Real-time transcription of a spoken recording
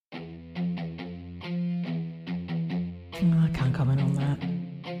I can't comment on that.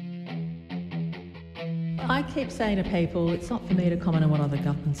 I keep saying to people, it's not for me to comment on what other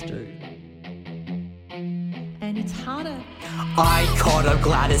governments do. And it's harder. I called up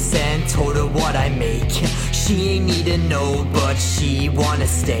Gladys and told her what I make. She ain't need to know, but she want a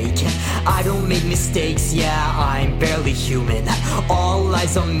steak. I don't make mistakes, yeah, I'm barely human. All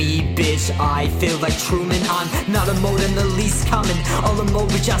eyes on me, bitch, I feel like Truman. I'm not a mode in the least common. All the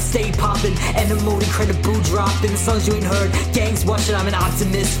mode which I stay poppin'. And a mode incredible dropping. Songs you ain't heard, gangs watching. I'm an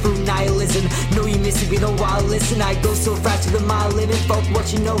optimist through nihilism. No, you missing me, no while listen. I go so fast to the mile limit. Fuck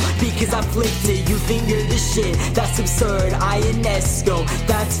what you know, because I flipped it. You think you're the shit, that's absurd. I and Esco,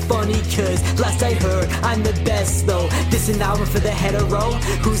 that's funny, cause last I heard, I'm the best though. This an album for the hetero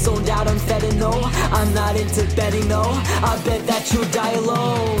who's zoned out on fentanyl. I'm not into betting though, I bet that you'll die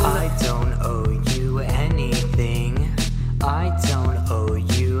alone. I don't owe you anything, I don't owe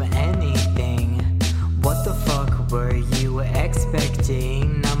you anything. What the fuck were you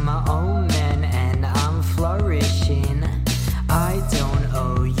expecting? I'm my own man and I'm flourishing. I don't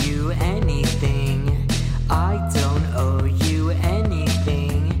owe you anything, I don't owe you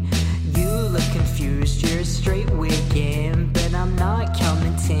anything. You look confused, you're straight wiggin', but I'm not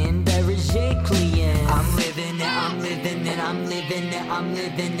commenting. Berejiklian. I'm living it, I'm living it, I'm living it, I'm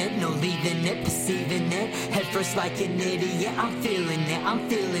living it. No leaving it, perceiving it. Head first like an idiot. I'm feeling it, I'm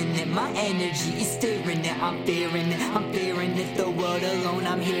feeling it. My energy is steering it. I'm fearing it, I'm fearing it. The world alone,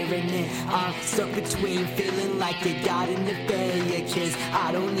 I'm hearing it. I'm stuck between feeling like a god and a failure, cause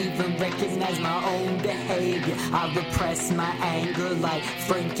I don't even recognize my own behavior. I repress my anger like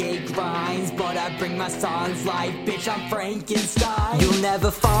Frankie Grimes, but I bring my songs like, bitch, I'm Frankenstein. You'll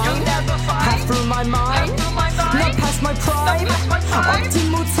never find half through my mind, not past my prime,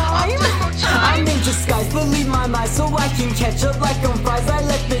 optimal time. I'm in disguise, believe my mind, so I can catch up like on fries. I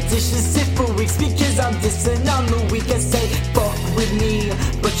let the dishes sit for weeks because I'm distant, I'm the weak. I say fuck with me,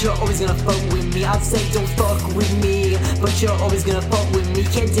 but you're always gonna fuck with me. I'd say don't fuck with me, but you're always gonna fuck with me.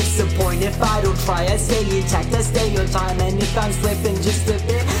 Can't disappoint if I don't try. I stay intact, I stay on time, and if I'm slipping just a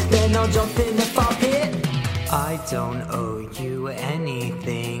bit, then I'll jump in if I'm hit. I don't owe you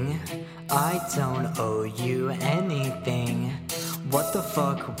anything, I don't owe you anything. What the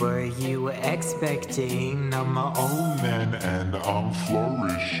fuck were you expecting? I'm my own man and I'm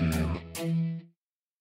flourishing.